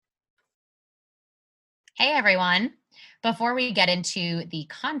Hey everyone. Before we get into the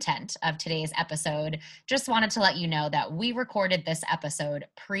content of today's episode, just wanted to let you know that we recorded this episode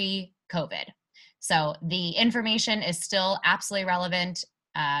pre-COVID. So the information is still absolutely relevant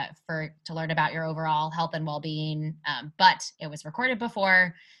to learn about your overall health and well-being, but it was recorded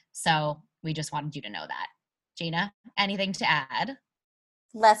before, so we just wanted you to know that. Gina, anything to add?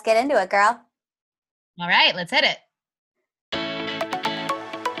 Let's get into it, girl. All right, let's hit it.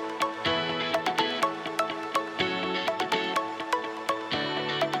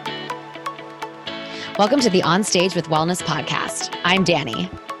 Welcome to the On Stage with Wellness podcast. I'm Danny.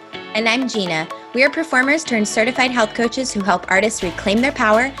 And I'm Gina. We are performers turned certified health coaches who help artists reclaim their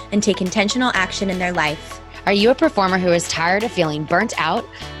power and take intentional action in their life. Are you a performer who is tired of feeling burnt out,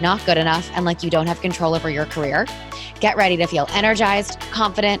 not good enough, and like you don't have control over your career? Get ready to feel energized,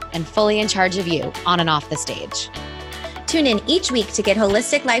 confident, and fully in charge of you on and off the stage. Tune in each week to get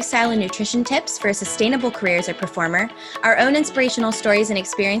holistic lifestyle and nutrition tips for a sustainable career as a performer, our own inspirational stories and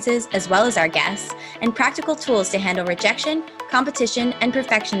experiences, as well as our guests, and practical tools to handle rejection, competition, and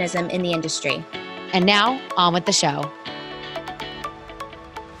perfectionism in the industry. And now, on with the show.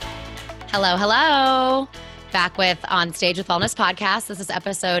 Hello. Back with On Stage with Wellness podcast. This is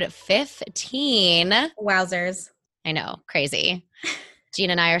episode 15. Wowzers. I know, crazy.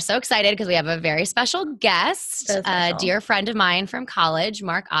 Gina and I are so excited because we have a very special guest, a dear friend of mine from college,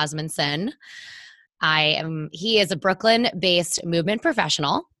 Mark Osmundsen. He is a Brooklyn-based movement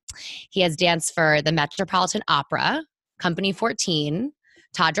professional. He has danced for the Metropolitan Opera, Company 14,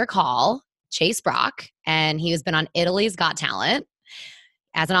 Todrick Hall, Chase Brock, and he has been on Italy's Got Talent.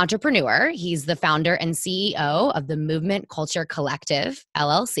 As an entrepreneur, he's the founder and CEO of the Movement Culture Collective,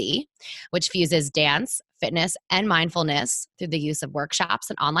 LLC, which fuses dance, fitness, and mindfulness through the use of workshops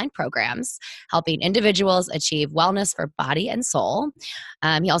and online programs, helping individuals achieve wellness for body and soul.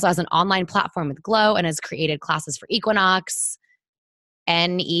 He also has an online platform with Glow and has created classes for Equinox,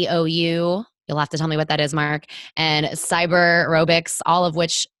 NEOU, you'll have to tell me what that is, Mark, and cyber aerobics, all of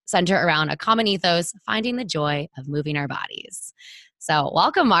which center around a common ethos, finding the joy of moving our bodies. So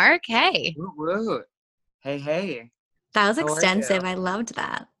welcome, Mark. Hey. Woo. Hey. That was extensive. I loved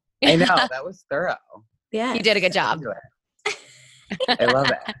that. I know. That was thorough. Yeah. You did a good job. I love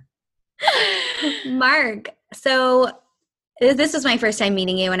it. Mark, so this was my first time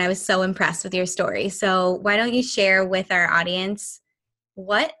meeting you and I was so impressed with your story. So why don't you share with our audience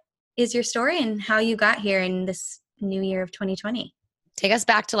what is your story and how you got here in this new year of 2020? Take us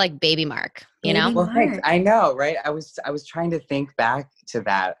back to like baby Mark, you know? Well, thanks. I know, right? I was trying to think back to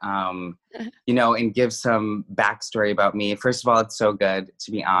that, and give some backstory about me. First of all, it's so good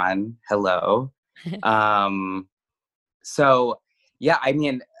to be on. Hello. I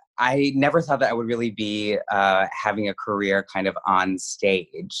never thought that I would really be having a career kind of on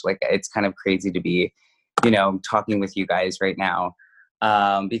stage. Like, it's kind of crazy to be, talking with you guys right now.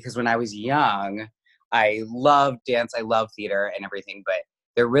 Because when I was young, I loved dance, I love theater and everything, but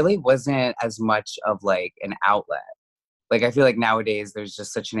there really wasn't as much of like an outlet. Like, I feel like nowadays there's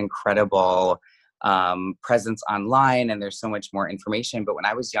just such an incredible presence online and there's so much more information. But when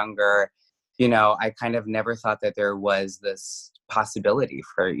I was younger, I kind of never thought that there was this possibility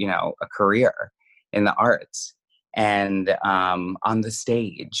for, a career in the arts and on the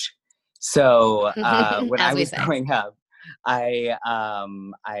stage. So when I was growing up, I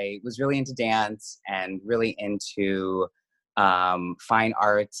was really into dance and really into fine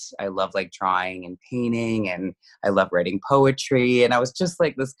arts. I love like drawing and painting, and I love writing poetry. And I was just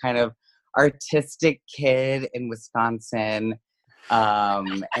like this kind of artistic kid in Wisconsin,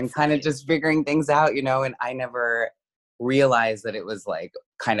 and kind of just figuring things out, and I never realized that it was like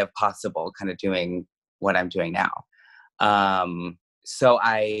kind of possible, kind of doing what I'm doing now. So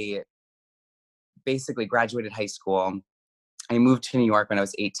I basically graduated high school. I moved to New York when I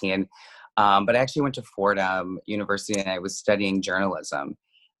was 18, but I actually went to Fordham University and I was studying journalism.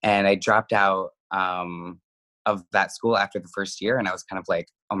 And I dropped out of that school after the first year. And I was kind of like,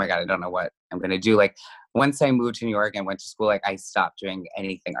 oh my God, I don't know what I'm going to do. Like, once I moved to New York and went to school, like, I stopped doing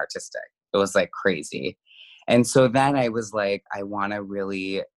anything artistic. It was like crazy. And so then I was like, I want to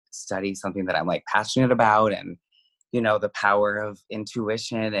really study something that I'm like passionate about, and, the power of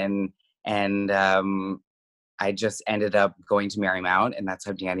intuition. And I just ended up going to Marymount, and that's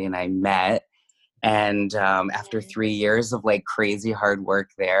how Danny and I met. And after 3 years of like crazy hard work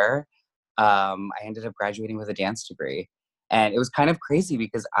there, I ended up graduating with a dance degree. And it was kind of crazy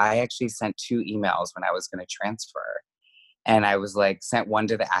because I actually sent 2 emails when I was going to transfer. And I was like, sent one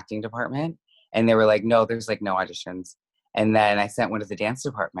to the acting department, and they were like, no, there's like no auditions. And then I sent one to the dance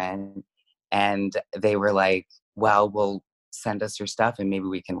department, and they were like, well, we'll send us your stuff and maybe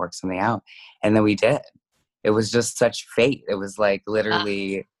we can work something out. And then we did. it was just such fate. It was like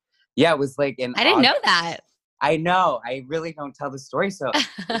literally, it was like in I didn't know August. that. I know. I really don't tell the story. So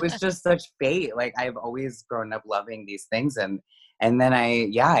it was just such fate. Like I've always grown up loving these things. And then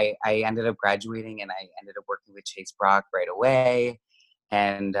I ended up graduating and I ended up working with Chase Brock right away.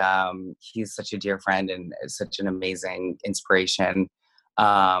 And he's such a dear friend and such an amazing inspiration.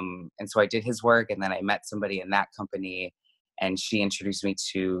 And so I did his work, and then I met somebody in that company, and she introduced me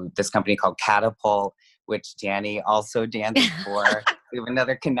to this company called Catapult, which Danny also danced for. We have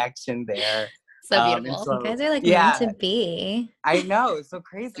another connection there. So beautiful. You guys are like meant to be. I know. It's so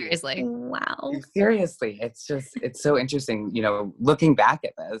crazy. Seriously. Wow. Seriously. It's so interesting, looking back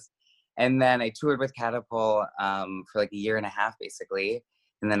at this. And then I toured with Catapult for like a year and a half, basically.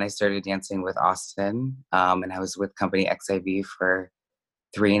 And then I started dancing with Austin. And I was with company XIV for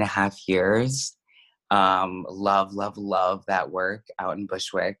 3.5 years. Love that work out in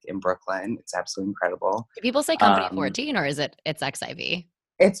Bushwick in Brooklyn. It's absolutely incredible. Do people say company 14 or it's XIV?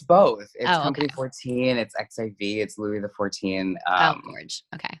 It's both. It's company okay. 14, it's XIV, it's Louis the 14. Gorge.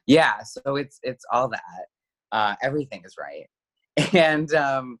 Okay. Yeah, so it's all that. Everything is right.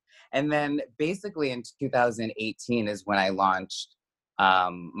 And then basically in 2018 is when I launched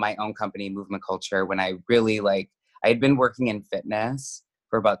my own company, Movement Culture, when I really I had been working in fitness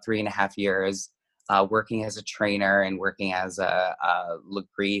for about 3.5 years, working as a trainer and working as a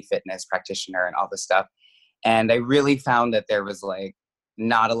Legree fitness practitioner and all this stuff. And I really found that there was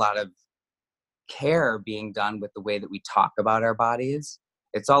not a lot of care being done with the way that we talk about our bodies.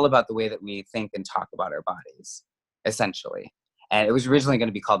 It's all about the way that we think and talk about our bodies, essentially. And it was originally going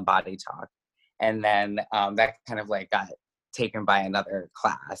to be called Body Talk. And then that kind of got taken by another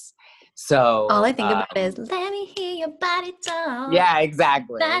class. So all I think about is, let me hear your body talk. Yeah,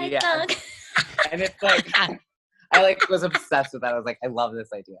 exactly. Body talk. And it's I was obsessed with that. I was like, I love this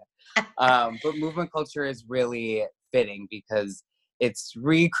idea. But movement culture is really fitting because it's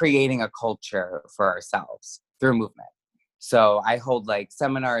recreating a culture for ourselves through movement. So I hold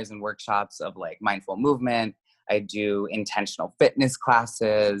seminars and workshops of mindful movement. I do intentional fitness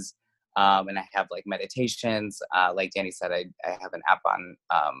classes, and I have meditations. Like Danny said, I have an app on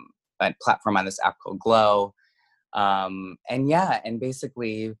a platform on this app called Glow. And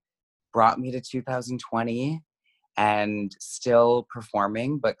basically brought me to 2020 and still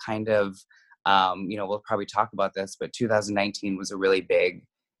performing, but kind of, we'll probably talk about this, but 2019 was a really big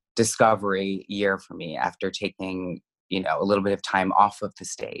discovery year for me after taking, a little bit of time off of the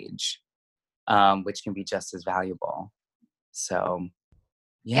stage, which can be just as valuable. So,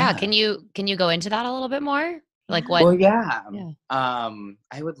 yeah. Can you go into that a little bit more? Like what? Well, yeah.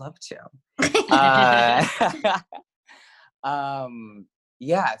 I would love to.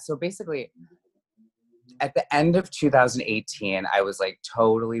 So basically at the end of 2018, I was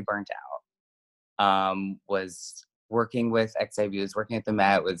totally burnt out. Was working with XIV, was working at the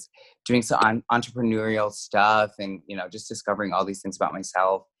Met, was doing some entrepreneurial stuff and, just discovering all these things about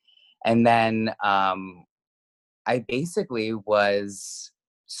myself. And then I basically was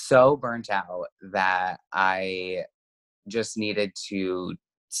so burnt out that I just needed to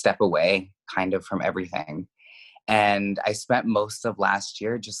step away kind of from everything. And I spent most of last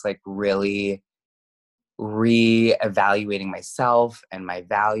year just really re-evaluating myself and my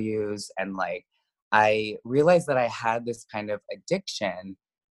values. And I realized that I had this kind of addiction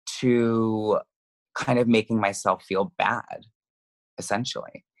to kind of making myself feel bad,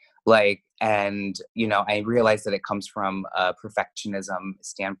 essentially. I realized that it comes from a perfectionism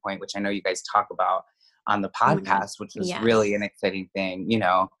standpoint, which I know you guys talk about on the podcast, which was really an exciting thing, and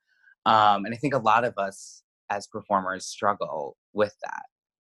I think a lot of us as performers struggle with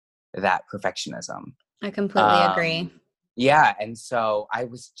that perfectionism. I completely agree. Yeah. And so I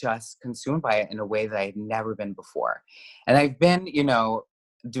was just consumed by it in a way that I had never been before. And I've been,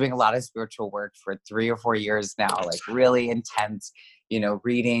 doing a lot of spiritual work for 3 or 4 years now, really intense,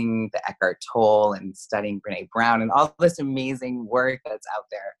 reading the Eckhart Tolle and studying Brene Brown and all this amazing work that's out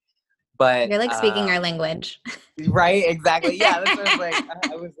there. But you're speaking our language. Right. Exactly. Yeah. That's what I was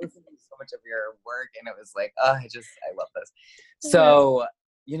I was listening to so much of your work and it was I love this. So,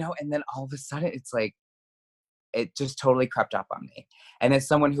 and then all of a sudden it's it just totally crept up on me. And as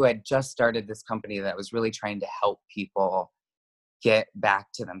someone who had just started this company that was really trying to help people get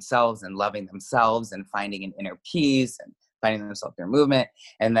back to themselves and loving themselves and finding an inner peace and finding themselves through movement.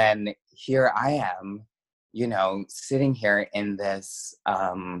 And then here I am, sitting here in this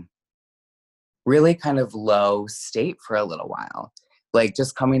really kind of low state for a little while,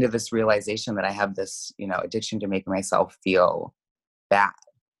 just coming to this realization that I have this, addiction to making myself feel bad.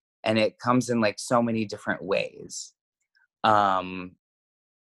 And it comes in so many different ways. And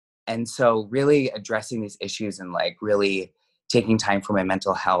And so really addressing these issues and like really taking time for my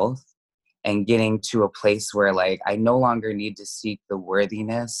mental health and getting to a place where like I no longer need to seek the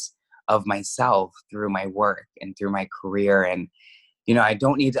worthiness of myself through my work and through my career. And, you know, I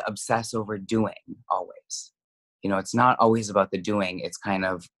don't need to obsess over doing always. You know, it's not always about the doing. It's kind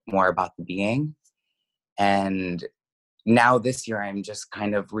of more about the being. And now this year, I'm just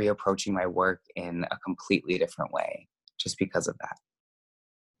kind of reapproaching my work in a completely different way just because of that.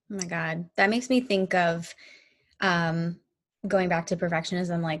 Oh my God. That makes me think of going back to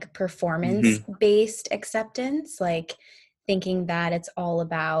perfectionism, like performance-based acceptance, like thinking that it's all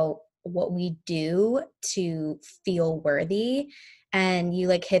about what we do to feel worthy. And you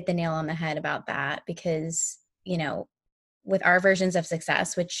like hit the nail on the head about that because, you know, with our versions of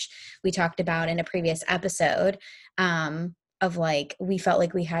success, which we talked about in a previous episode, of like, we felt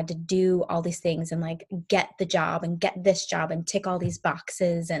like we had to do all these things and like get the job and get this job and tick all these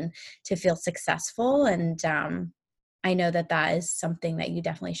boxes and to feel successful. And I know that that is something that you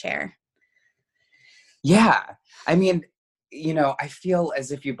definitely share. Yeah. I mean, you know, I feel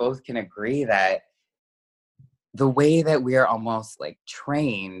as if you both can agree that the way that we are almost like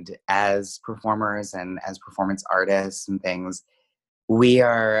trained as performers and as performance artists and things, we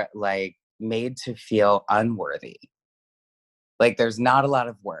are like made to feel unworthy. Like there's not a lot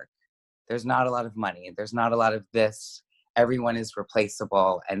of work. There's not a lot of money. There's not a lot of this. Everyone is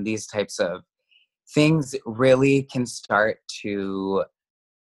replaceable. And these types of things really can start to,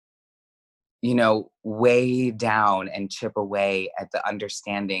 you know, weigh down and chip away at the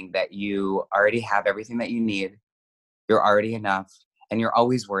understanding that you already have everything that you need. You're already enough. And you're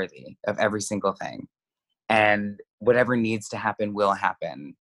always worthy of every single thing. And whatever needs to happen will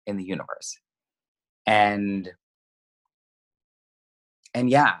happen in the universe. And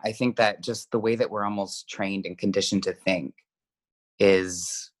yeah, I think that just the way that we're almost trained and conditioned to think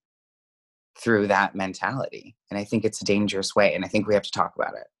is through that mentality. And I think it's a dangerous way. And I think we have to talk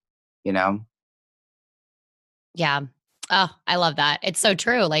about it, you know? Yeah. Oh, I love that. It's so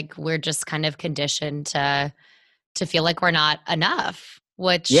true. Like we're just kind of conditioned to feel like we're not enough,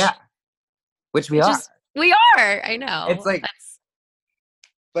 Yeah, which we are. We are. I know. It's like,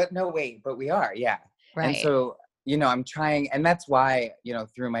 but no, wait, but we are. Yeah. Right. And so, you know, I'm trying, and that's why, you know,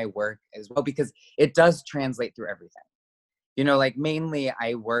 through my work as well, because it does translate through everything. You know, like mainly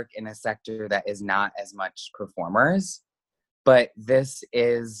I work in a sector that is not as much performers, but this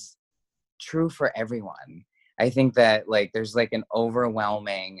is true for everyone. I think that like there's like an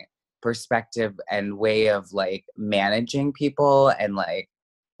overwhelming perspective and way of like managing people and like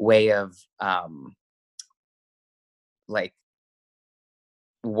way of like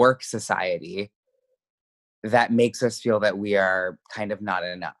work society that makes us feel that we are kind of not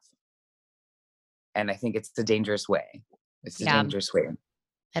enough. And I think it's a dangerous way. It's a dangerous way.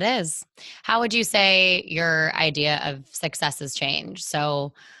 It is. How would you say your idea of success has changed?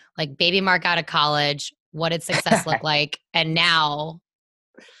 So, like baby Mark out of college, what did success look like? And now,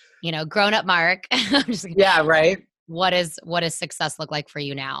 you know, grown up Mark. I'm just kidding. Yeah, right. What does success look like for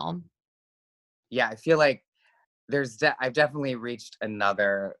you now? Yeah, I feel like I've definitely reached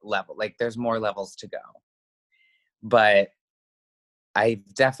another level. Like there's more levels to go. But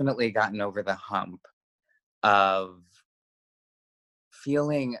I've definitely gotten over the hump of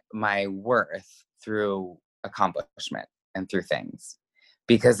feeling my worth through accomplishment and through things.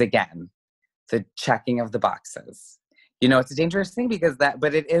 Because again, the checking of the boxes. You know, it's a dangerous thing because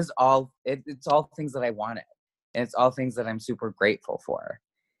but it is all, it's all things that I wanted. And it's all things that I'm super grateful for.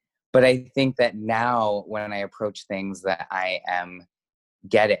 But I think that now when I approach things that I am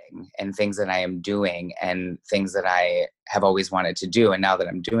getting and things that I am doing and things that I have always wanted to do, and now that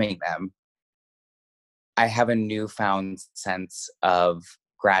I'm doing them, I have a newfound sense of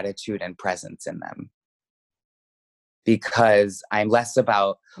gratitude and presence in them. Because I'm less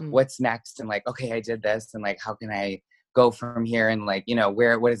about what's next and like, okay, I did this and like, how can I go from here? And like, you know,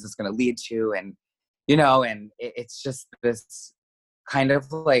 what is this going to lead to? And, you know, and it's just this kind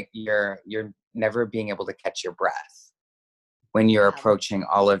of like you're never being able to catch your breath when you're approaching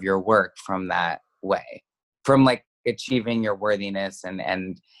all of your work from that way, from like achieving your worthiness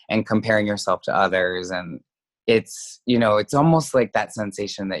and comparing yourself to others. And it's, you know, it's almost like that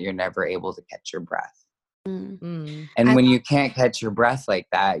sensation that you're never able to catch your breath. Mm. And when you can't catch your breath like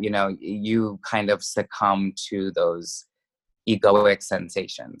that, you know, you kind of succumb to those egoic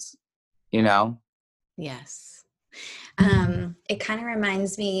sensations, you know? Yes. It kind of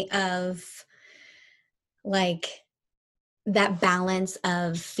reminds me of like that balance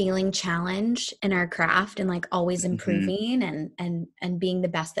of feeling challenged in our craft and like always improving and being the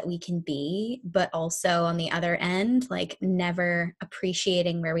best that we can be, but also on the other end, like never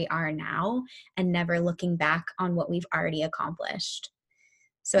appreciating where we are now and never looking back on what we've already accomplished.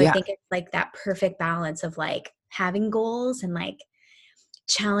 So I think it's like that perfect balance of like having goals and like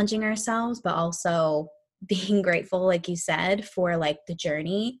challenging ourselves, but also being grateful, like you said, for like the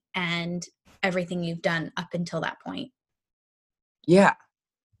journey and everything you've done up until that point. Yeah.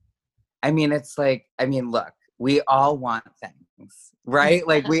 I mean, it's like, look, we all want things, right?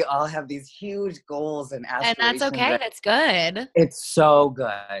 Like we all have these huge goals and aspirations. And that's okay. That's good. It's so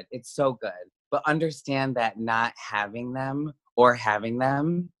good. It's so good. But understand that not having them or having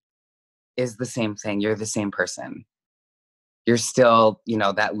them is the same thing. You're the same person. You're still,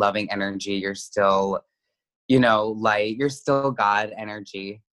 that loving energy. You're still, light. You're still God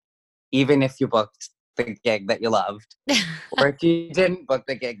energy. Even if you booked the gig that you loved, or if you didn't book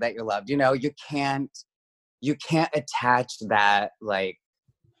the gig that you loved, you can't attach that like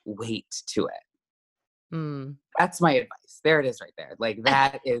weight to it. That's my advice. There it is right there. Like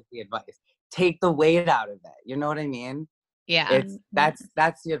that is the advice. Take the weight out of it. You know what I mean? Yeah. That's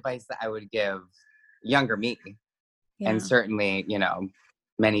the advice that I would give younger me. Yeah. And certainly,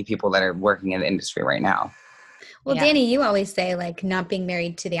 many people that are working in the industry right now. Well, Danny, you always say like not being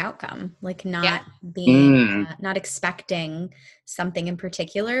married to the outcome, like not being, not expecting something in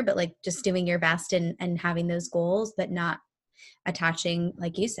particular, but like just doing your best and having those goals, but not attaching,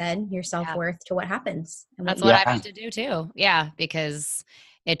 like you said, your self-worth to what happens. And that's what I need to do too. Yeah. Because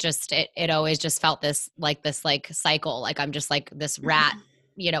it always just felt this cycle. Like I'm just like this rat,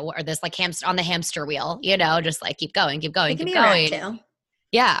 or this like hamster on the hamster wheel, just like keep going, keep going, it can keep be going. A rat too.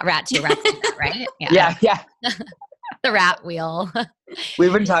 Yeah. Rats do that, right? Yeah. The rat wheel.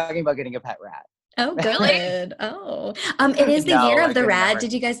 We've been talking about getting a pet rat. Oh, good. Really? Oh, it is the year of the rat.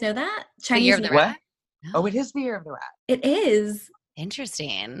 Did you guys know that? Chinese year of the rat. No. Oh, it is the year of the rat. It is.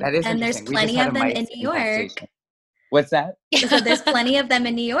 Interesting. That is and interesting. There's plenty of them in New York. What's that? So there's plenty of them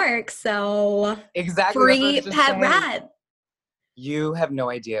in New York. So exactly. Free pet rat. You have no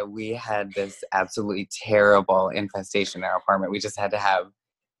idea. We had this absolutely terrible infestation in our apartment. We just had to have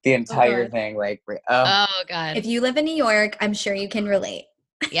the entire thing like, oh God. If you live in New York, I'm sure you can relate.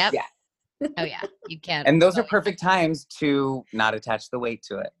 Yep. Yeah. Oh yeah. You can. And those are perfect times to not attach the weight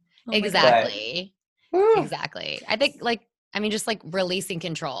to it. Exactly. Exactly. I think just like releasing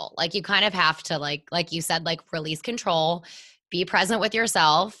control. Like you kind of have to like you said, like release control, be present with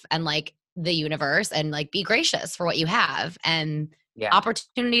yourself and like the universe and like be gracious for what you have and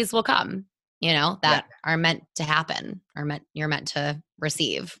opportunities will come, that are meant to happen or you're meant to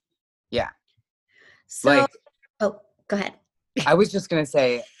receive. Yeah. So, go ahead. I was just going to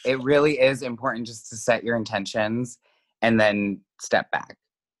say, it really is important just to set your intentions and then step back.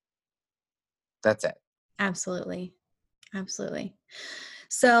 That's it. Absolutely. Absolutely.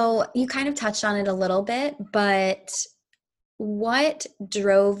 So you kind of touched on it a little bit, but what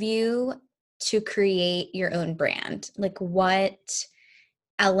drove you to create your own brand? Like what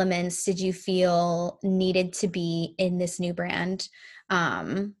elements did you feel needed to be in this new brand,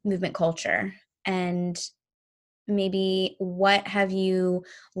 movement culture? And maybe what have you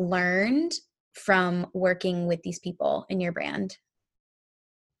learned from working with these people in your brand?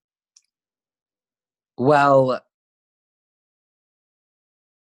 Well,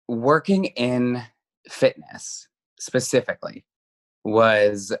 working in fitness specifically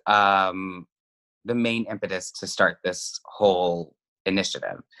was the main impetus to start this whole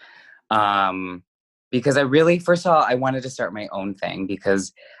initiative. Because first of all, I wanted to start my own thing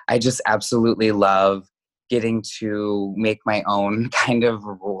because I just absolutely love getting to make my own kind of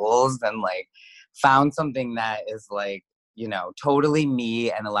rules and like found something that is like, totally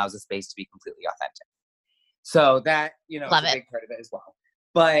me and allows a space to be completely authentic. So that, is a big part of it as well.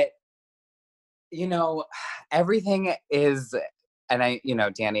 But, everything is, and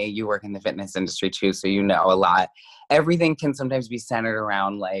Danny, you work in the fitness industry too, so you know a lot. Everything can sometimes be centered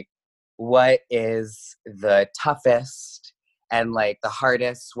around like, what is the toughest and like the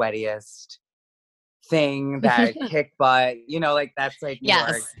hardest, sweatiest thing that kick butt, like that's like New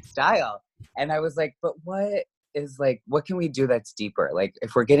York style. And I was like, but what can we do that's deeper? Like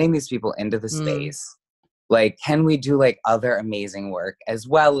if we're getting these people into the space, like, can we do like other amazing work as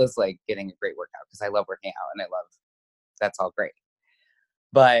well as like getting a great workout? Because I love working out and that's all great.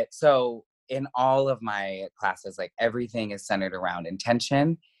 But so in all of my classes, like everything is centered around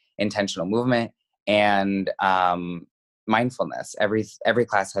intentional movement, and mindfulness. Every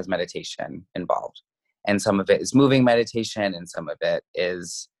class has meditation involved. And some of it is moving meditation and some of it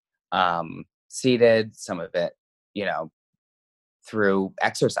is seated, some of it, through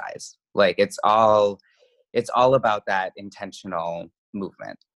exercise. Like it's all about that intentional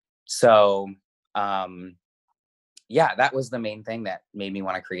movement. So, yeah, that was the main thing that made me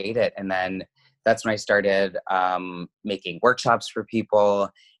want to create it. And then that's when I started making workshops for people,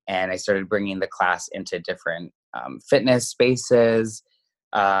 and I started bringing the class into different fitness spaces,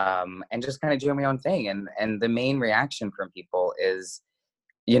 and just kind of doing my own thing. And the main reaction from people is,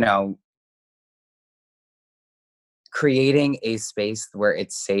 you know, creating a space where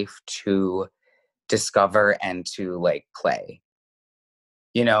it's safe to discover and to like play.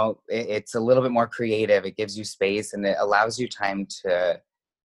 You know, it's a little bit more creative. It gives you space and it allows you time to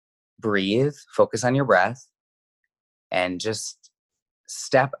breathe, focus on your breath, and just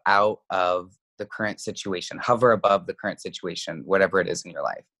step out of the current situation, hover above the current situation, whatever it is in your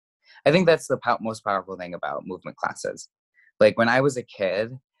life. I think that's the most powerful thing about movement classes. Like when I was a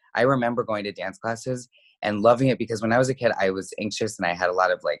kid, I remember going to dance classes and loving it because when I was a kid, I was anxious and I had a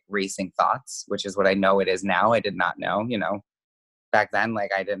lot of like racing thoughts, which is what I know it is now. I did not know, you know, back then,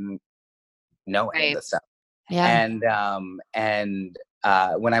 like I didn't know any of this stuff. Yeah. And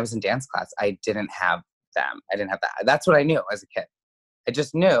when I was in dance class, I didn't have them. I didn't have that. That's what I knew as a kid. I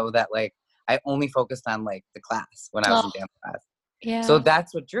just knew that like I only focused on like the class when I was in dance class. Yeah. So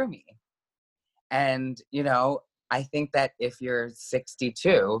that's what drew me. And, you know, I think that if you're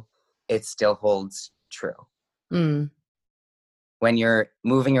 62, it still holds true. Mm. When you're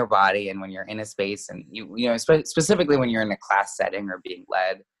moving your body and when you're in a space and you know, specifically when you're in a class setting or being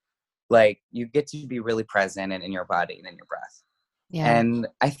led, like you get to be really present and in your body and in your breath. Yeah. And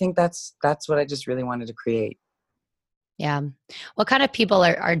I think that's what I just really wanted to create. Yeah. What kind of people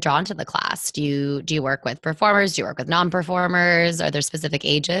are drawn to the class? Do you work with performers? Do you work with non-performers? Are there specific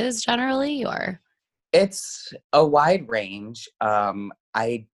ages generally, or? It's a wide range.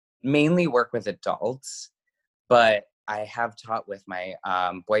 I mainly work with adults, but I have taught with my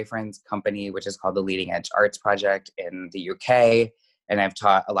boyfriend's company, which is called the Leading Edge Arts Project in the UK. And I've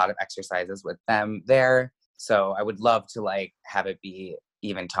taught a lot of exercises with them there. So I would love to like have it be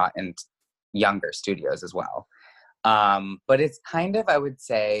even taught in younger studios as well. But it's kind of, I would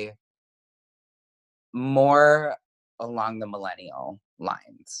say, more along the millennial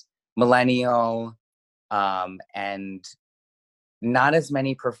lines. Millennial, and not as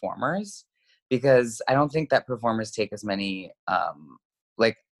many performers, because I don't think that performers take as many,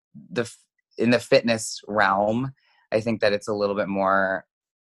 like in the fitness realm, I think that it's a little bit more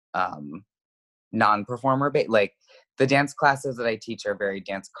non-performer based. Like the dance classes that I teach are very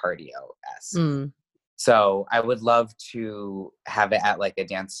dance cardio-esque. Mm. So I would love to have it at like a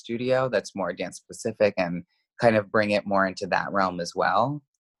dance studio that's more dance specific and kind of bring it more into that realm as well.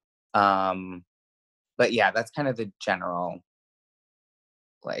 But yeah, that's kind of the general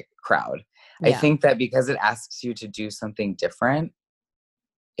like crowd. Yeah. I think that because it asks you to do something different,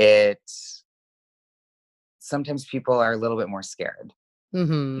 it sometimes people are a little bit more scared,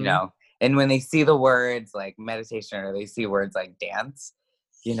 Mm-hmm. you know, and when they see the words like meditation or they see words like dance,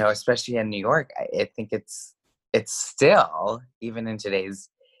 you know, especially in New York, I think it's still, even in today's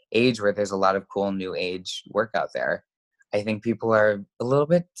age where there's a lot of cool new age work out there, I think people are a little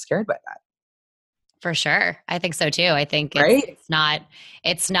bit scared by that. For sure. I think so too. I think Right?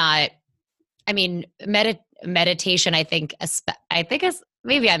 it's not, I mean, meditation, I think is,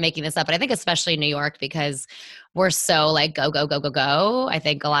 maybe I'm making this up, but I think especially in New York, because we're so like go, go, go, go, go. I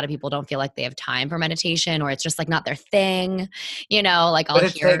think a lot of people don't feel like they have time for meditation, or it's just like not their thing, you know, like But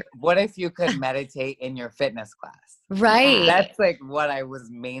it's like, what if you could meditate in your fitness class? Right. That's like what I was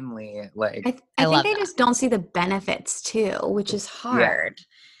mainly like. I think they just don't see the benefits too, which is hard. Yeah.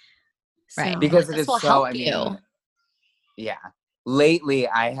 So. Right. Because it is will so, help I mean, you. yeah. Lately,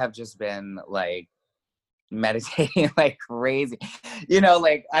 I have just been like meditating like crazy. You know,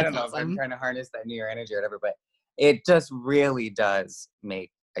 like, I don't know if I'm trying to harness that New Year energy or whatever, but it just really does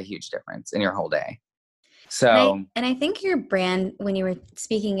make a huge difference in your whole day. So, and I think your brand, when you were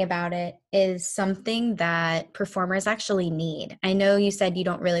speaking about it, is something that performers actually need. I know you said you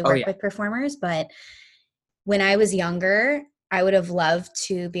don't really work with performers, but when I was younger, I would have loved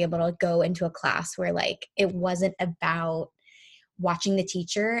to be able to go into a class where like it wasn't about watching the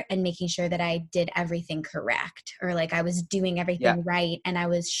teacher and making sure that I did everything correct, or like I was doing everything right and I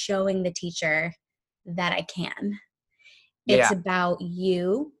was showing the teacher that I can. It's about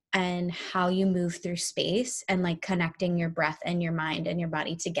you and how you move through space and like connecting your breath and your mind and your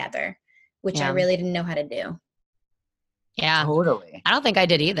body together, which I really didn't know how to do. Yeah. Totally. I don't think I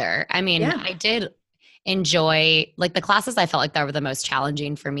did either. I mean, I did enjoy like the classes I felt like that were the most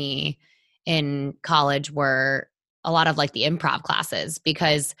challenging for me in college were a lot of like the improv classes,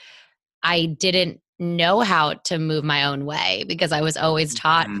 because I didn't know how to move my own way because I was always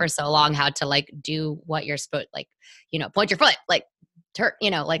taught for so long how to like do what you're supposed, like, point your foot, like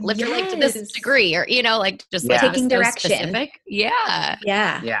like lift your leg to this degree, or, like just like taking so direction. specific. Yeah.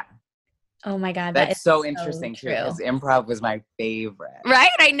 Yeah. Oh my God. That's so interesting too, because improv was my favorite.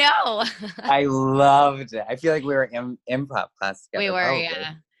 Right? I know. I loved it. I feel like we were in improv class together. We were, probably.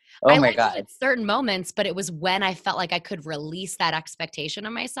 yeah. Oh I my liked God. it at certain moments, but it was when I felt like I could release that expectation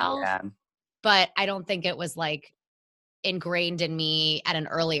of myself. Yeah. But I don't think it was like ingrained in me at an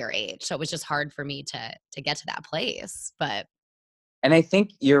earlier age. So it was just hard for me to get to that place. And I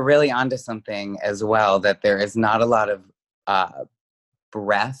think you're really onto something as well, that there is not a lot of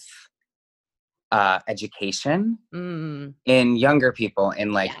breath education in younger people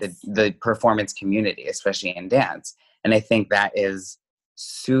in like the performance community, especially in dance. And I think that is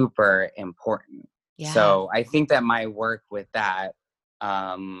super important. Yeah. So I think that my work with that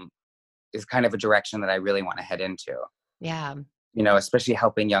is kind of a direction that I really want to head into. Yeah. Especially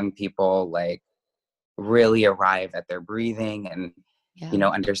helping young people like really arrive at their breathing and,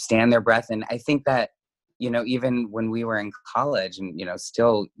 understand their breath. And I think that, even when we were in college and,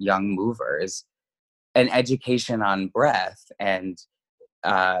 still young movers, an education on breath and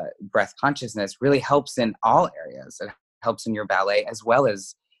breath consciousness really helps in all areas. It helps in your ballet as well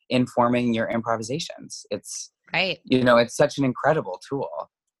as informing your improvisations. It's right. It's such an incredible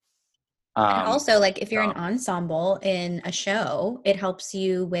tool. And also, like, if you're an ensemble in a show, it helps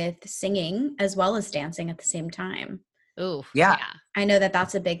you with singing as well as dancing at the same time. Ooh, yeah. I know that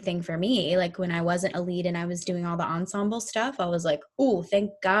that's a big thing for me. Like when I wasn't a lead and I was doing all the ensemble stuff, I was like, "Ooh, thank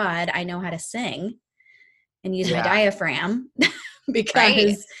God I know how to sing and use my diaphragm,"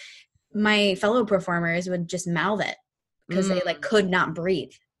 because my fellow performers would just mouth it because they like could not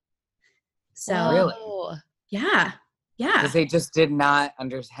breathe. So really, yeah. Because they just did not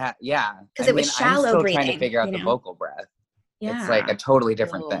understand. Yeah, because it was shallow I'm still breathing. Trying to figure out the vocal breath. Yeah, it's like a totally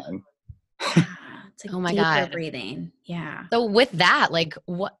different thing. It's like deeper God. Breathing. Yeah. So with that, like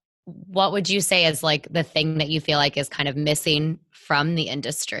what would you say is like the thing that you feel like is kind of missing from the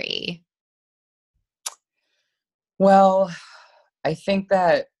industry? Well, I think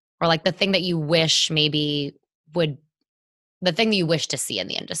that, or like the thing that you wish maybe the thing that you wish to see in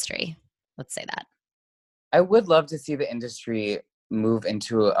the industry. Let's say that. I would love to see the industry move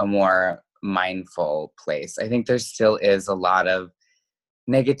into a more mindful place. I think there still is a lot of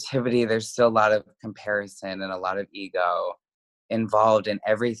negativity. There's still a lot of comparison and a lot of ego involved in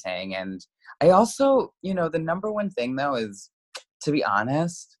everything. And I also, the number one thing though is, to be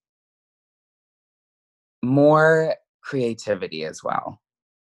honest, more creativity as well.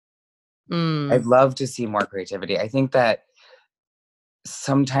 I'd love to see more creativity. I think that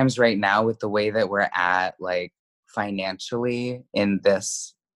sometimes right now with the way that we're at, like financially in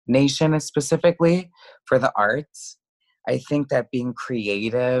this nation specifically for the arts, I think that being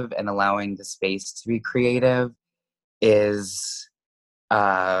creative and allowing the space to be creative is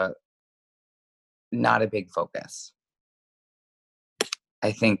not a big focus.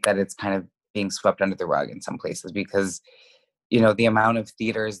 I think that it's kind of being swept under the rug in some places because, the amount of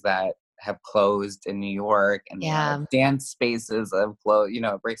theaters that have closed in New York and the amount of dance spaces that have closed,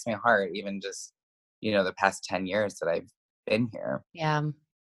 it breaks my heart, even just, the past 10 years that I've been here. Yeah.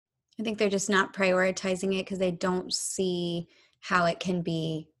 I think they're just not prioritizing it because they don't see how it can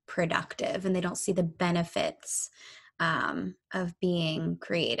be productive and they don't see the benefits of being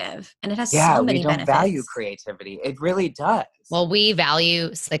creative. And it has so many benefits. We don't value creativity. It really does. Well, we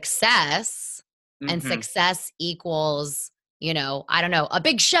value success, and success equals, I don't know, a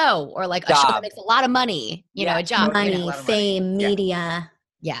big show or like a show that makes a lot of money, a job. Money, fame, media.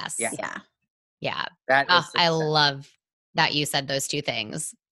 Yes. Yeah. That is I love that you said those two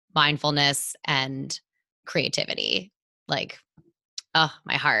things, mindfulness and creativity. Like,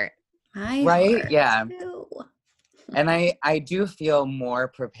 my heart. Right? Yeah. Too. And I do feel more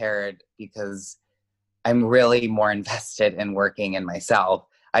prepared because I'm really more invested in working in myself.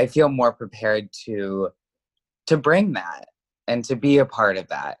 I feel more prepared to bring that and to be a part of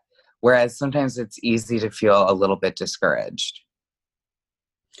that. Whereas sometimes it's easy to feel a little bit discouraged.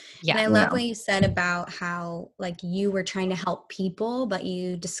 Yeah. And I love what you said about how like you were trying to help people, but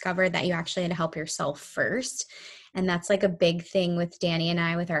you discovered that you actually had to help yourself first. And that's like a big thing with Danny and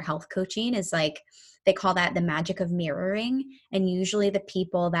I with our health coaching is like, they call that the magic of mirroring. And usually the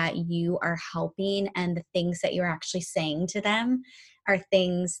people that you are helping and the things that you're actually saying to them are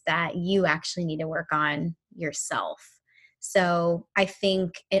things that you actually need to work on yourself. So I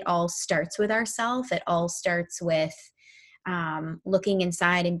think it all starts with ourself. It all starts with looking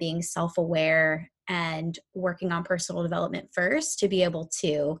inside and being self-aware and working on personal development first to be able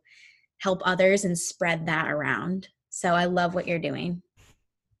to help others and spread that around. So I love what you're doing.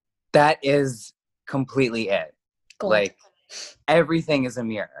 That is completely it. Gold. Like everything is a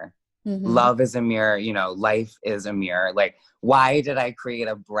mirror. Love is a mirror, you know, life is a mirror. Like, why did I create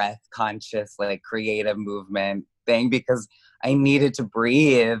a breath conscious, like creative movement thing? Because I needed to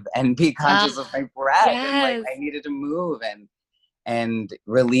breathe and be conscious of my breath. Yes. And like I needed to move and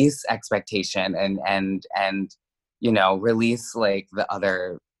release expectation and you know, release like the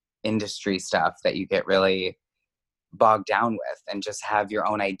other industry stuff that you get really bogged down with, and just have your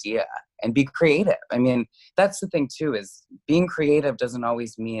own idea and be creative. I mean, that's the thing too, is being creative doesn't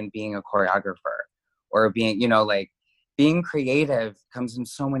always mean being a choreographer or being, you know, like being creative comes in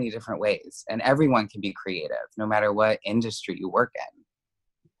so many different ways, and everyone can be creative no matter what industry you work in.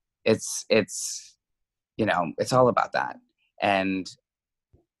 It's you know, it's all about that. And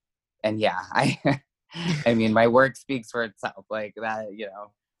yeah, I mean, my work speaks for itself, like that, you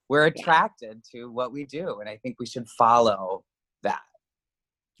know, we're attracted to what we do, and I think we should follow that.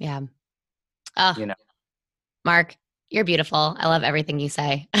 Yeah. Oh, you know, Mark, you're beautiful. I love everything you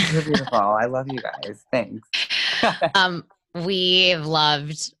say. you're beautiful. I love you guys. Thanks. We've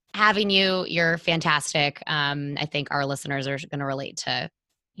loved having you. You're fantastic. I think our listeners are going to relate to,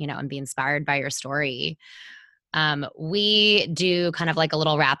 you know, and be inspired by your story. We do kind of like a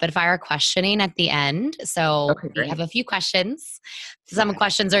little rapid fire questioning at the end. So we have a few questions. Some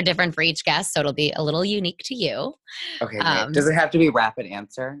questions are different for each guest, so it'll be a little unique to you. Okay, great. Does it have to be rapid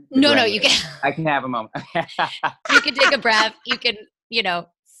answer? No, you can. I can have a moment. You can take a breath. You can, you know,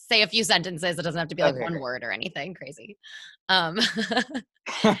 say a few sentences. It doesn't have to be like one word or anything crazy.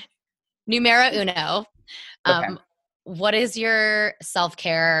 Numero uno. What is your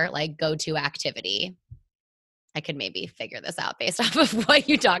self-care like go-to activity? I could maybe figure this out based off of what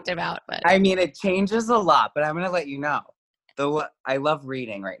you talked about. But I mean, it changes a lot, but I'm going to let you know. Though I love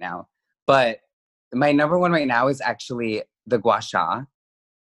reading right now, but my number one right now is actually the gua sha.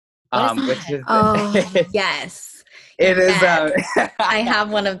 Which is yes. It is. I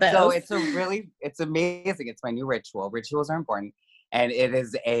have one of those. So it's amazing. It's my new ritual. Rituals are important. And it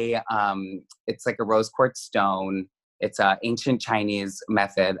is it's like a rose quartz stone. It's an ancient Chinese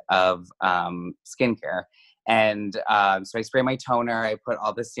method of skincare. And so I spray my toner, I put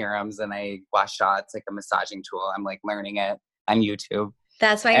all the serums, and I gua sha. It's like a massaging tool. I'm like learning it on YouTube.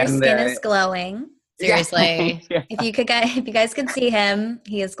 That's why your skin is glowing. Seriously. Yeah. If you guys could see him,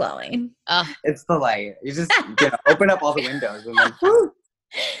 he is glowing. It's the light. You just open up all the windows and then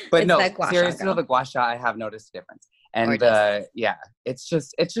But no, seriously, the gua sha, I have noticed a difference. And it's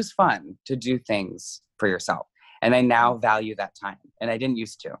just fun to do things for yourself. And I now value that time. And I didn't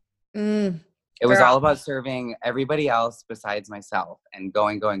used to. It was all about serving everybody else besides myself and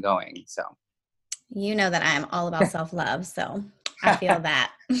going. So you know that I am all about self-love, so I feel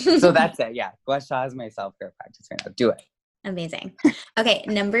that. So that's it. Yeah. Gua sha is my self-care practice right now. Do it. Amazing. Okay.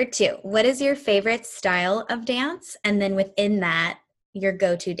 Number 2, what is your favorite style of dance? And then within that, your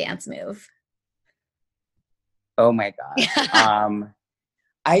go-to dance move? Oh my God.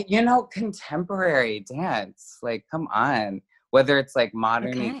 Contemporary dance, like, come on. Whether it's like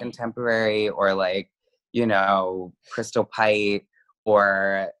modern contemporary or like, Crystal Pite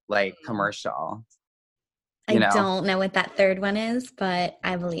or like commercial. I don't know what that third one is, but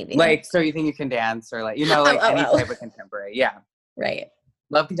I believe you. Like, so you think you can dance or like, any type of contemporary. Yeah. Right.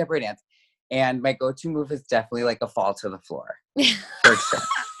 Love contemporary dance. And my go-to move is definitely like a fall to the floor. For sure.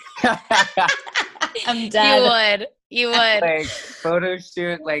 I'm done. You would. Like photo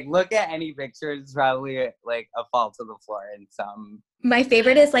shoot, like look at any picture, it's probably like a fall to the floor in some. My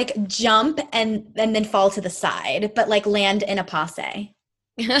favorite is like jump and then fall to the side, but like land in a passe.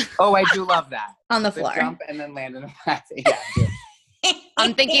 Oh, I do love that. On the floor. Jump and then land in a passe. Yeah.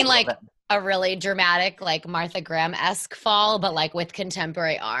 I'm thinking like a really dramatic, like Martha Graham-esque fall, but like with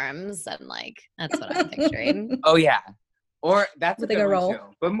contemporary arms, and like that's what I'm picturing. Oh yeah. Or that's with a good roll. One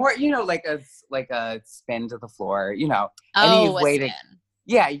too. But more, like a spin to the floor, any way to,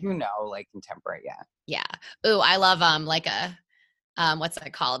 like contemporary, yeah. Yeah. Ooh, I love like a what's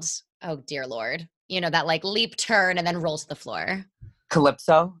that called? Oh dear Lord. That like leap turn and then roll to the floor.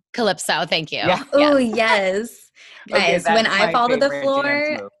 Calypso, thank you. Yeah. Oh yes. Guys, when I fall to the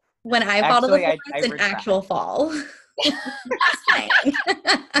floor, it's an actual fall.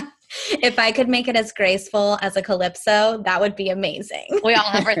 If I could make it as graceful as a calypso, that would be amazing. We all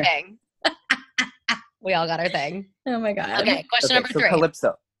have our thing. We all got our thing. Oh my God. Okay, question number 3.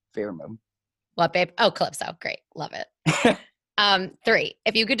 Calypso, favorite move. What, babe? Oh, calypso. Great. Love it. 3,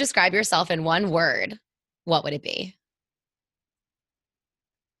 if you could describe yourself in one word, what would it be?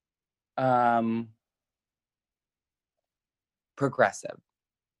 Progressive.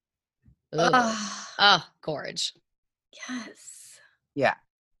 Oh, gorge. Yes. Yeah.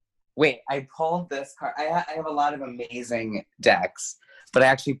 Wait, I pulled this card. I have a lot of amazing decks, but I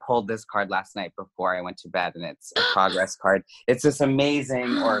actually pulled this card last night before I went to bed, and it's a progress card. It's this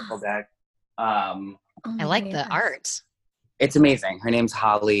amazing oracle deck. I like the art. It's amazing. Her name's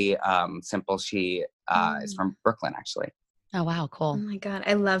Holly Simple. She is from Brooklyn, actually. Oh, wow. Cool. Oh my God.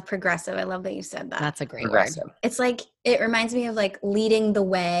 I love progressive. I love that you said that. That's a great word. It's like, it reminds me of like leading the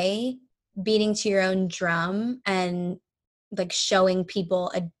way, beating to your own drum, and like showing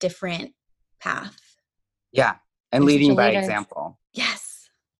people a different path. Yeah. And You're leading by example. Yes.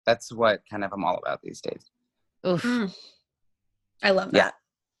 That's what kind of I'm all about these days. Oof. I love that.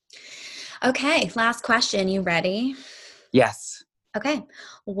 Yeah. Okay. Last question. You ready? Yes. Okay.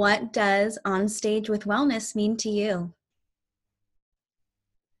 What does On Stage with Wellness mean to you?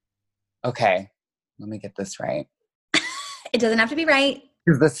 Okay. Let me get this right. It doesn't have to be right.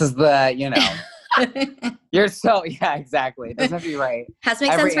 Because this is the, you're so, yeah, exactly. It doesn't have to be right. Has to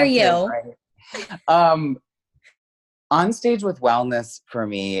make sense for you. Right. On Stage with Wellness for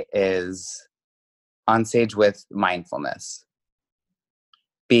me is on stage with mindfulness.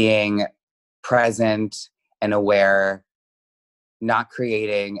 Being present and aware, not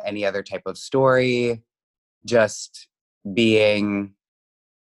creating any other type of story, just being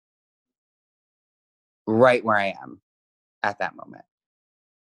right where I am at that moment.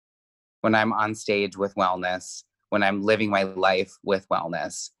 When I'm on stage with wellness, when I'm living my life with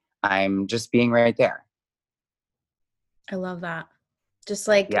wellness, I'm just being right there. I love that. Just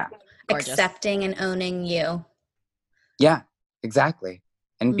like accepting and owning you. Yeah, exactly.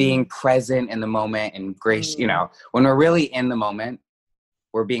 And being present in the moment and gracious, when we're really in the moment,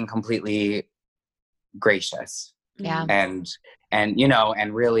 we're being completely gracious. Yeah. And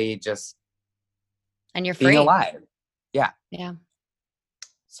really just and you're free. Being alive. Yeah. Yeah.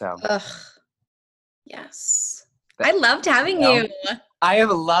 So. Yes. I loved having you. I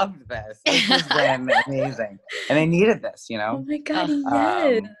have loved this. This has been amazing. And I needed this, Oh my God,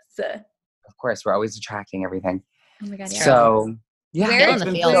 yes. Of course, we're always attracting everything. Oh my God, yeah. So, it's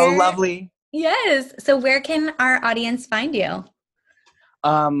been so lovely. Yes. So where can our audience find you?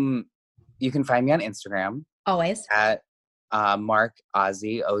 You can find me on Instagram. Always. At Mark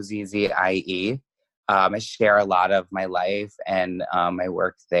Ozzie, Ozzie. I share a lot of my life and my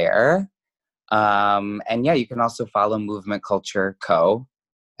work there. And you can also follow Movement Culture Co.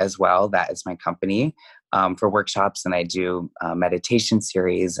 as well. That is my company for workshops, and I do meditation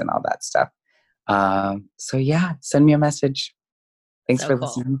series and all that stuff. Send me a message. Thanks for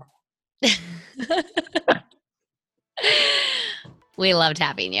listening. We loved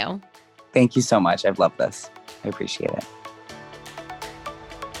having you. Thank you so much. I've loved this. I appreciate it.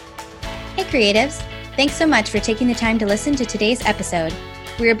 Hey, creatives. Thanks so much for taking the time to listen to today's episode.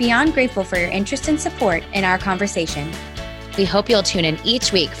 We are beyond grateful for your interest and support in our conversation. We hope you'll tune in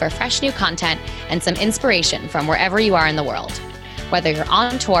each week for fresh new content and some inspiration from wherever you are in the world. Whether you're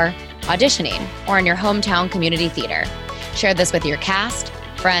on tour, auditioning, or in your hometown community theater, share this with your cast,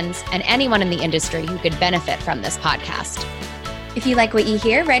 friends, and anyone in the industry who could benefit from this podcast. If you like what you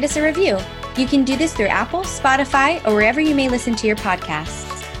hear, write us a review. You can do this through Apple, Spotify, or wherever you may listen to your podcasts.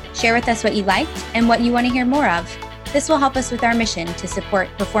 Share with us what you liked and what you want to hear more of. This will help us with our mission to support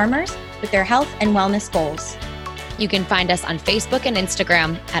performers with their health and wellness goals. You can find us on Facebook and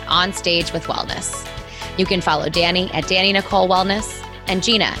Instagram at On Stage with Wellness. You can follow Danny at Danny Nicole Wellness and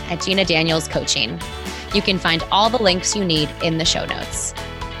Gina at Gina Daniels Coaching. You can find all the links you need in the show notes.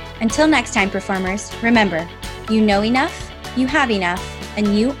 Until next time, performers, remember, you know enough, you have enough,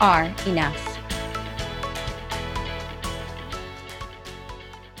 and you are enough.